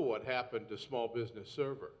I know what happened to Small Business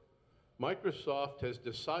Server. Microsoft has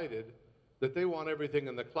decided that they want everything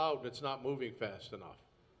in the cloud and it's not moving fast enough.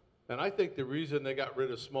 And I think the reason they got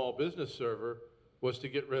rid of Small Business Server was to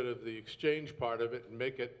get rid of the Exchange part of it and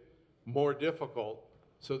make it more difficult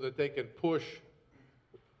so that they can push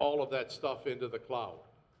all of that stuff into the cloud.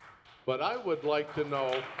 But I would like to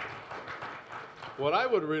know, what I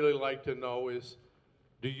would really like to know is,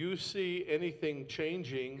 do you see anything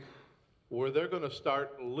changing where they're going to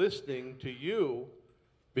start listening to you?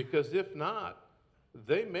 Because if not,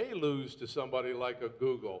 they may lose to somebody like a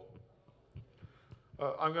Google.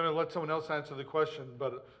 I'm going to let someone else answer the question,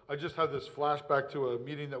 but I just had this flashback to a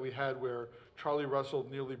meeting that we had where Charlie Russell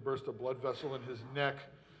nearly burst a blood vessel in his neck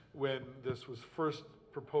when this was first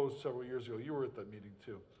proposed several years ago. You were at that meeting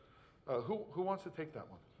too. Who wants to take that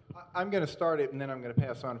one? I'm going to start it, and then I'm going to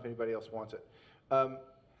pass on if anybody else wants it. I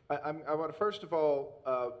want to first of all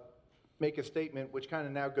make a statement which kind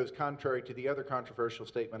of now goes contrary to the other controversial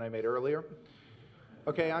statement I made earlier.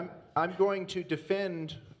 Okay, I'm going to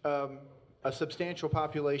defend a substantial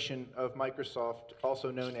population of Microsoft,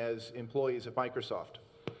 also known as employees of Microsoft.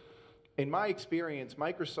 In my experience,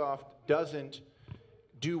 Microsoft doesn't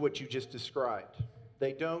do what you just described.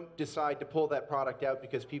 They don't decide to pull that product out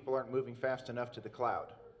because people aren't moving fast enough to the cloud.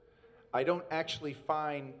 I don't actually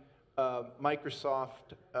find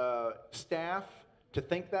Microsoft staff to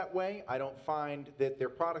think that way. I don't find that their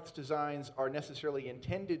products designs are necessarily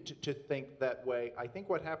intended to think that way. I think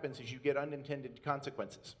what happens is you get unintended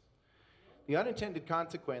consequences. The unintended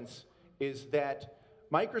consequence is that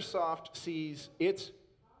Microsoft sees its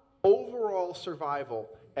overall survival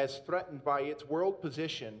as threatened by its world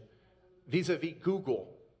position vis-a-vis Google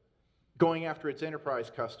going after its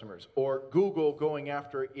enterprise customers, or Google going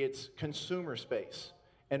after its consumer space.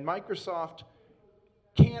 And Microsoft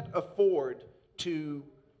can't afford to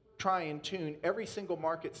try and tune every single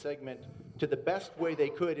market segment to the best way they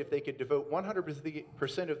could if they could devote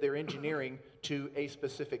 100% of their engineering to a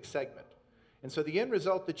specific segment. And so the end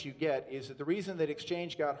result that you get is that the reason that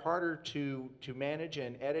Exchange got harder to manage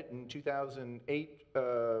and edit in 2008,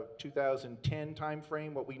 2010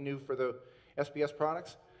 timeframe, what we knew for the SBS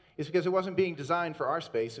products, is because it wasn't being designed for our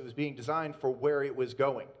space, it was being designed for where it was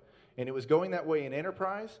going. And it was going that way in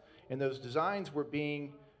enterprise, and those designs were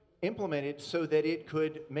being implemented so that it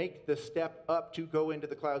could make the step up to go into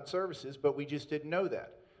the cloud services, but we just didn't know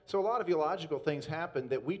that. So a lot of illogical things happen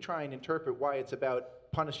that we try and interpret why it's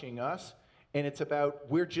about punishing us, and it's about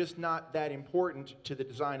we're just not that important to the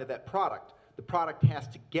design of that product. The product has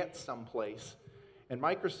to get someplace, and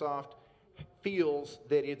Microsoft feels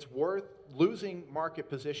that it's worth losing market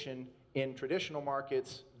position in traditional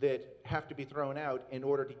markets that have to be thrown out in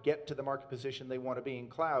order to get to the market position they want to be in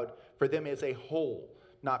cloud for them as a whole,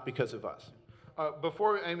 not because of us.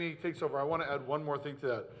 Before Amy takes over, I want to add one more thing to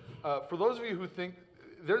that. For those of you who think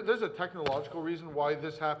there's a technological reason why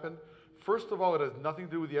this happened, first of all, it has nothing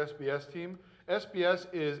to do with the SBS team. SBS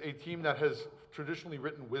is a team that has traditionally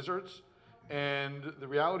written wizards, and the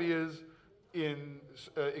reality is in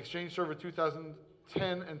Exchange Server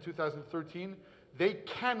 2010 and 2013, they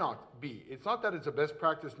cannot be. It's not that it's a best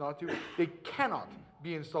practice not to. They cannot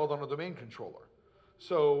be installed on a domain controller.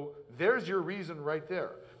 So there's your reason right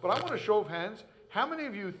there. But I want a show of hands. How many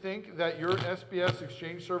of you think that your SBS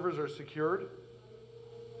Exchange servers are secured?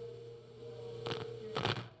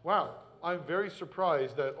 Wow, I'm very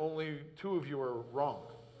surprised that only 2 of you are wrong.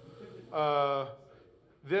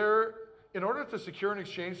 In order to secure an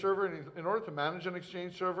Exchange server, and in order to manage an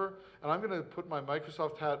Exchange server, and I'm going to put my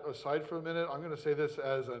Microsoft hat aside for a minute, I'm going to say this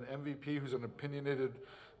as an MVP who's an opinionated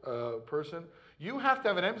person. You have to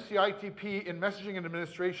have an MCITP in messaging and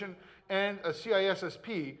administration and a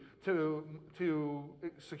CISSP to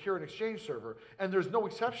secure an Exchange server, and there's no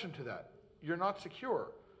exception to that. You're not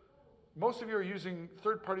secure. Most of you are using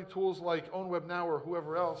third-party tools like OwnWebNow or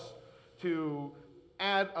whoever else to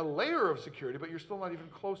add a layer of security, but you're still not even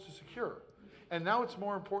close to secure. And now it's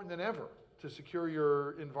more important than ever to secure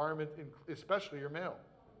your environment, especially your mail.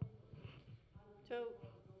 So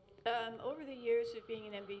over the years of being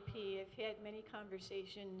an MVP, I've had many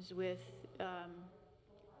conversations with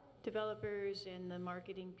developers and the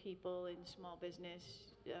marketing people in small business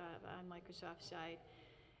on Microsoft's side.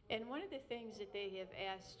 And one of the things that they have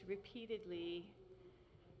asked repeatedly,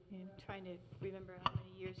 I'm trying to remember how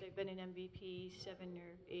many years I've been an MVP, 7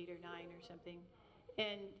 or 8 or 9 or something.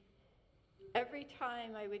 And every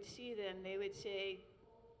time I would see them, they would say,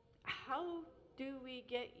 how do we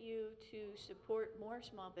get you to support more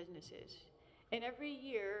small businesses? And every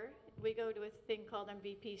year, we go to a thing called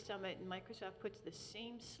MVP Summit, and Microsoft puts the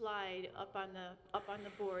same slide up on the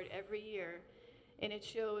board every year. And it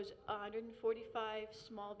shows 145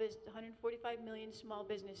 million small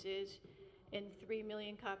businesses and 3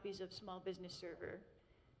 million copies of Small Business Server.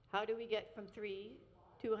 How do we get from 3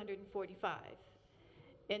 to 145?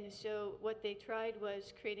 And so what they tried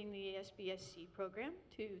was creating the SBSC program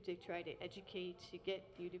to try to educate, to get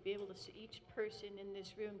you to be able to, each person in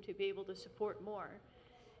this room to be able to support more.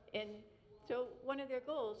 And so one of their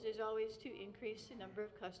goals is always to increase the number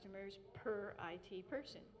of customers per IT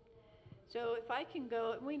person. So if I can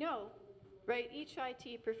go, and we know, right, each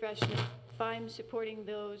IT professional, if I'm supporting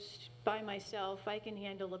those by myself, I can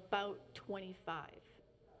handle about 25.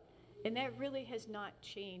 And that really has not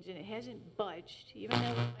changed, and it hasn't budged, even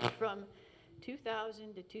though we went from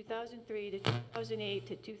 2000 to 2003 to 2008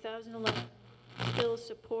 to 2011, still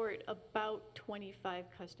support about 25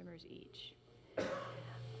 customers each.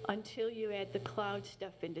 Until you add the cloud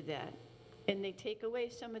stuff into that. And they take away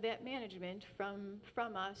some of that management from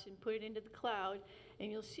us and put it into the cloud.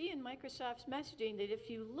 And you'll see in Microsoft's messaging that if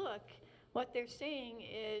you look, what they're saying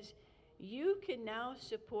is you can now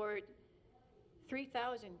support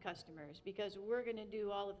 3,000 customers because we're going to do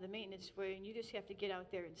all of the maintenance for you, and you just have to get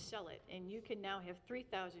out there and sell it. And you can now have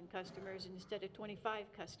 3,000 customers instead of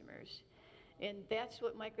 25 customers. And that's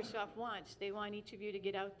what Microsoft wants. They want each of you to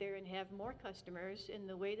get out there and have more customers, and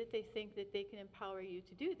the way that they think that they can empower you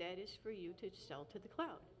to do that is for you to sell to the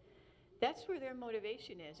cloud. That's where their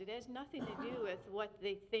motivation is. It has nothing to do with what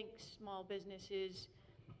they think small businesses,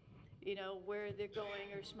 you know, where they're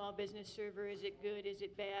going, or Small Business Server, is it good, is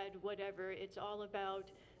it bad, whatever. It's all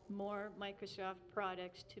about more Microsoft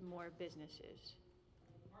products to more businesses.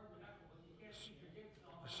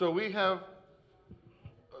 So we have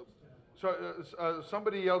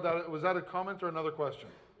somebody yelled at it. Was that a comment or another question?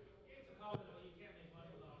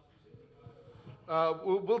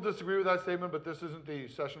 We'll disagree with that statement, but this isn't the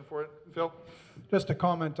session for it. Phil? Just a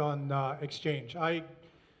comment on exchange.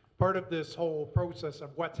 Part of this whole process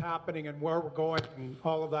of what's happening and where we're going and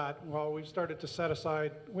all of that, well, we've started to set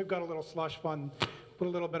aside, we've got a little slush fund, put a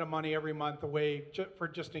little bit of money every month away for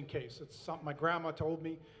just in case. It's something my grandma told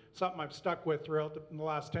me, something I've stuck with throughout the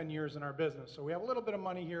last 10 years in our business. So we have a little bit of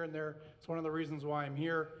money here and there. It's one of the reasons why I'm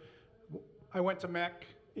here. I went to MEC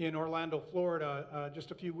in Orlando, Florida,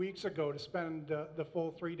 just a few weeks ago to spend the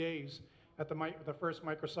full 3 days at the first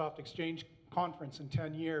Microsoft Exchange conference in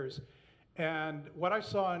 10 years. And what I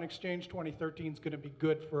saw in Exchange 2013 is going to be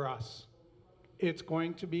good for us. It's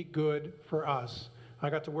going to be good for us. I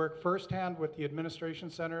got to work firsthand with the Administration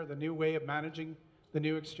Center, the new way of managing the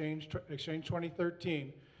new Exchange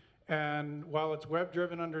 2013. And while it's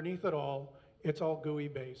web-driven underneath it all, it's all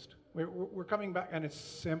GUI-based. We're coming back, and it's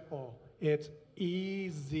simple. It's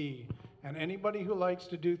easy. And anybody who likes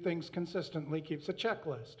to do things consistently keeps a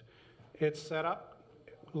checklist. It's set up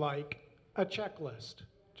like a checklist,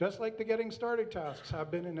 just like the getting started tasks have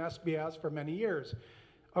been in SBS for many years.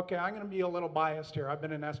 Okay, I'm going to be a little biased here. I've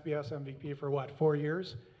been in SBS MVP for what, 4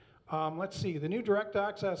 years? Let's see, the new direct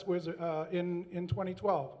access wizard in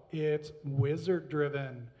 2012, it's wizard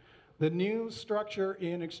driven. The new structure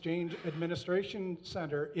in Exchange Administration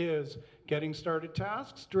Center is getting started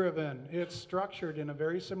tasks driven. It's structured in a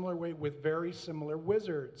very similar way with very similar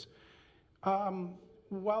wizards.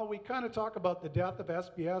 While we kind of talk about the death of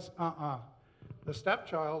SBS, the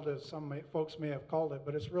stepchild, as some folks may have called it,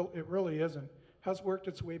 but it really isn't, has worked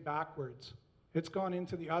its way backwards. It's gone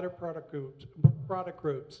into the other product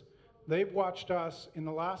groups. They've watched us in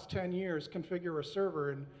the last 10 years configure a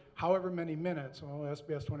server in however many minutes. Well,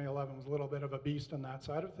 SBS 2011 was a little bit of a beast on that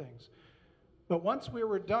side of things. But once we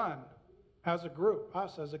were done as a group,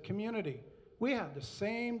 us as a community, we had the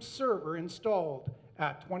same server installed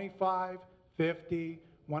at 25, 50,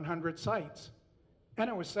 100 sites. And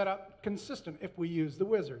it was set up consistent if we use the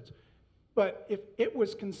wizards. But if it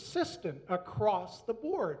was consistent across the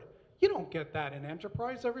board, you don't get that in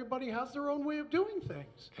enterprise. Everybody has their own way of doing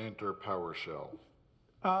things. Enter PowerShell.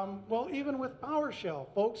 Well, even with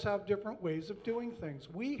PowerShell, folks have different ways of doing things.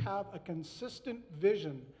 We have a consistent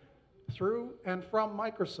vision through and from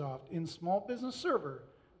Microsoft in Small Business Server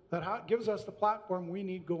that gives us the platform we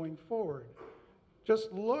need going forward.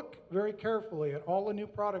 Just look very carefully at all the new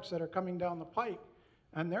products that are coming down the pike,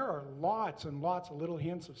 and there are lots and lots of little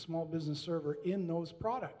hints of Small Business Server in those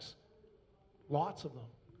products. Lots of them.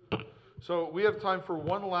 So we have time for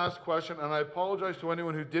one last question, and I apologize to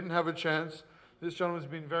anyone who didn't have a chance. This gentleman's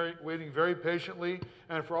been waiting very patiently,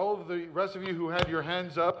 and for all of the rest of you who had your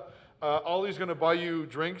hands up, Ollie's going to buy you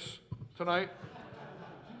drinks tonight.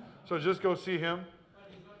 So just go see him.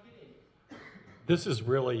 This is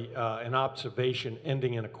really an observation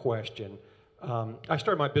ending in a question. I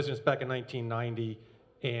started my business back in 1990,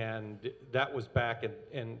 and that was back,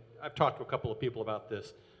 and I've talked to a couple of people about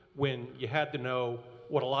this, when you had to know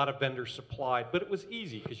what a lot of vendors supplied, but it was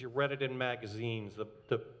easy because you read it in magazines.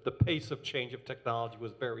 The pace of change of technology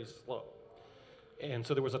was very slow. And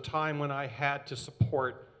so there was a time when I had to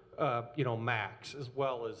support Macs as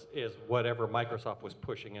well as whatever Microsoft was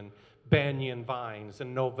pushing, and Banyan Vines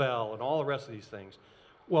and Novell and all the rest of these things.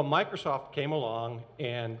 Well, Microsoft came along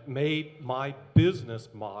and made my business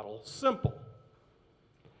model simple.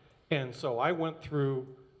 And so I went through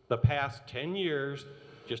the past 10 years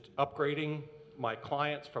just upgrading my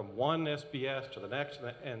clients from one SBS to the next,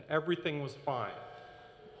 and everything was fine.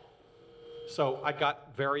 So I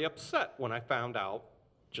got very upset when I found out,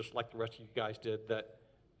 just like the rest of you guys did, that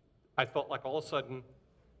I felt like all of a sudden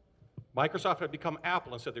Microsoft had become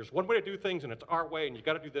Apple and said, there's one way to do things and it's our way and you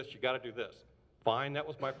got to do this, you got to do this. Fine, that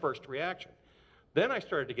was my first reaction. Then I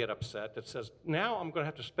started to get upset that says, now I'm going to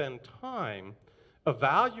have to spend time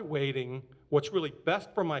evaluating what's really best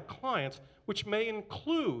for my clients, which may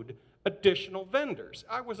include additional vendors.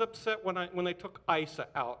 I was upset when they took ISA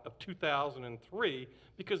out of 2003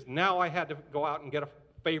 because now I had to go out and get a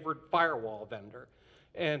favored firewall vendor.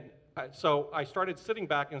 And so I started sitting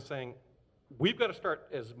back and saying, we've got to start,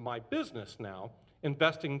 as my business now,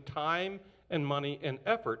 investing time and money and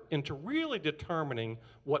effort into really determining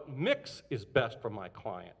what mix is best for my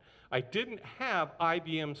client. I didn't have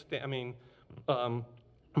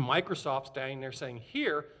Microsoft standing there saying,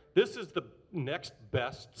 here, this is the next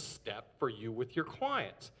best step for you with your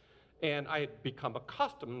clients. And I had become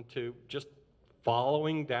accustomed to just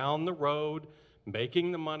following down the road,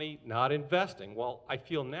 making the money, not investing. Well, I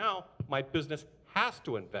feel now my business has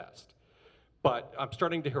to invest. But I'm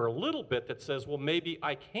starting to hear a little bit that says, well, maybe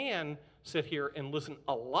I can sit here and listen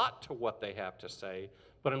a lot to what they have to say,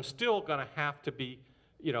 but I'm still going to have to be,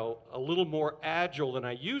 you know, a little more agile than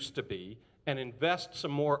I used to be and invest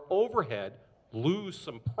some more overhead, lose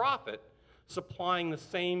some profit, supplying the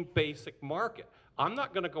same basic market. I'm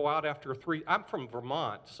not going to go out after I'm from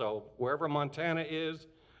Vermont, so wherever Montana is,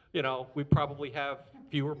 you know, we probably have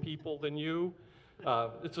fewer people than you.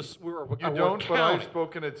 We're You don't, but I've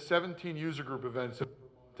spoken at 17 user group events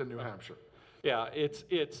in New Hampshire. Yeah,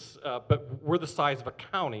 but we're the size of a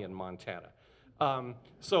county in Montana.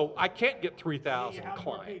 So I can't get 3,000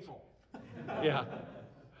 clients. Yeah.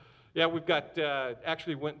 Yeah, we've got,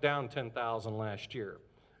 actually went down 10,000 last year,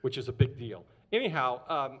 which is a big deal.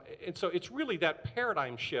 Anyhow, and so it's really that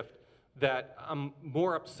paradigm shift that I'm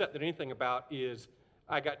more upset than anything about is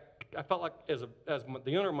I felt like as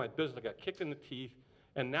the owner of my business, I got kicked in the teeth,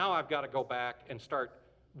 and now I've got to go back and start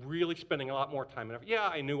really spending a lot more time and effort. Yeah,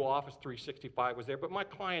 I knew Office 365 was there, but my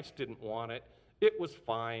clients didn't want it. It was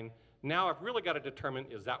fine. Now I've really got to determine,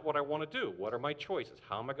 is that what I want to do? What are my choices?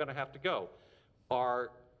 How am I going to have to go?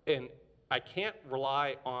 And I can't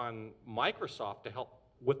rely on Microsoft to help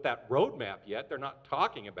with that roadmap yet. They're not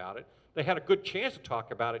talking about it. They had a good chance to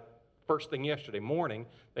talk about it first thing yesterday morning.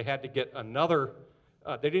 They had to get another,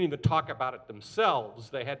 they didn't even talk about it themselves.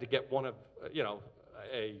 They had to get one of,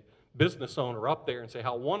 a business owner up there and say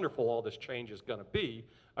how wonderful all this change is going to be.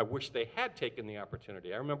 I wish they had taken the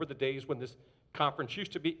opportunity. I remember the days when this conference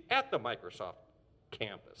used to be at the Microsoft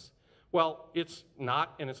campus. Well, it's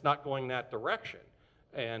not, and it's not going that direction.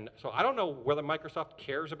 And so I don't know whether Microsoft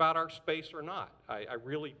cares about our space or not. I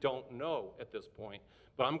really don't know at this point.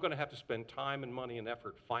 But I'm going to have to spend time and money and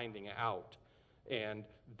effort finding out. And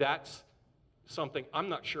that's something I'm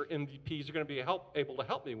not sure MVPs are going to be able to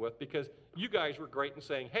help me with, because you guys were great in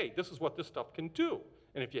saying, hey, this is what this stuff can do.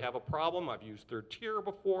 And if you have a problem, I've used third tier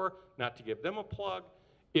before, not to give them a plug.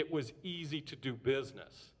 It was easy to do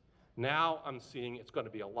business. Now I'm seeing it's going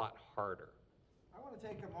to be a lot harder. I want to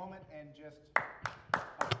take a moment and just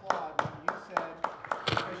applaud when you said,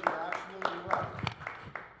 because you're absolutely right.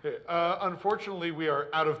 Okay, unfortunately, we are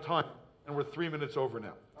out of time, and we're 3 minutes over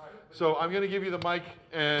now. So I'm going to give you the mic,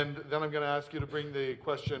 and then I'm going to ask you to bring the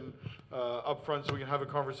question up front so we can have a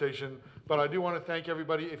conversation. But I do want to thank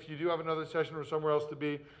everybody. If you do have another session or somewhere else to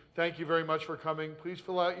be, thank you very much for coming. Please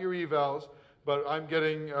fill out your evals, but I'm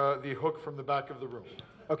getting the hook from the back of the room.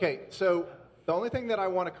 Okay, so the only thing that I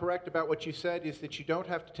want to correct about what you said is that you don't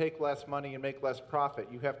have to take less money and make less profit.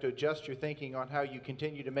 You have to adjust your thinking on how you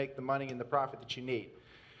continue to make the money and the profit that you need.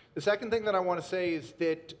 The second thing that I want to say is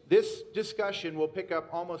that this discussion will pick up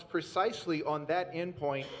almost precisely on that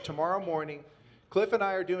endpoint tomorrow morning. Cliff and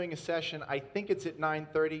I are doing a session, I think it's at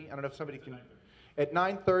 9:30. I don't know if somebody can. At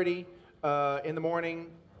 9:30 in the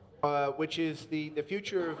morning, which is the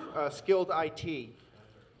future of skilled IT.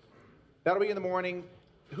 That'll be in the morning.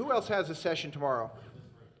 Who else has a session tomorrow?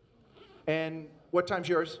 And what time's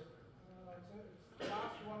yours? Last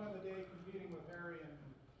one of the day, competing with Harry and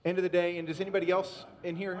End of the day. And does anybody else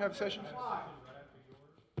in here have sessions?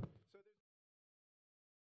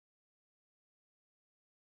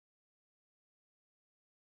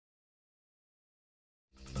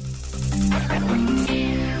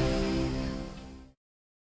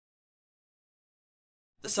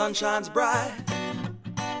 The sun shines bright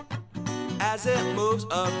as it moves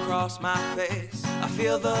across my face. I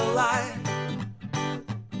feel the light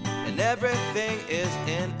and everything is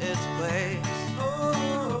in its place.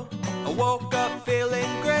 Oh, I woke up feeling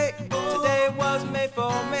great. Today was made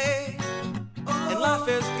for me. And life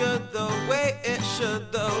is good the way it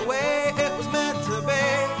should, the way it was meant to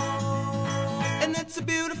be. And it's a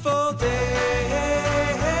beautiful day.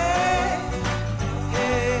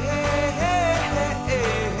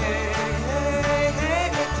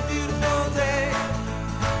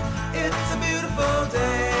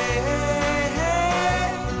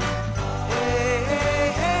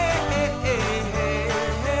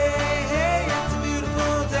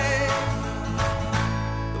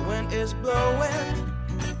 Blowing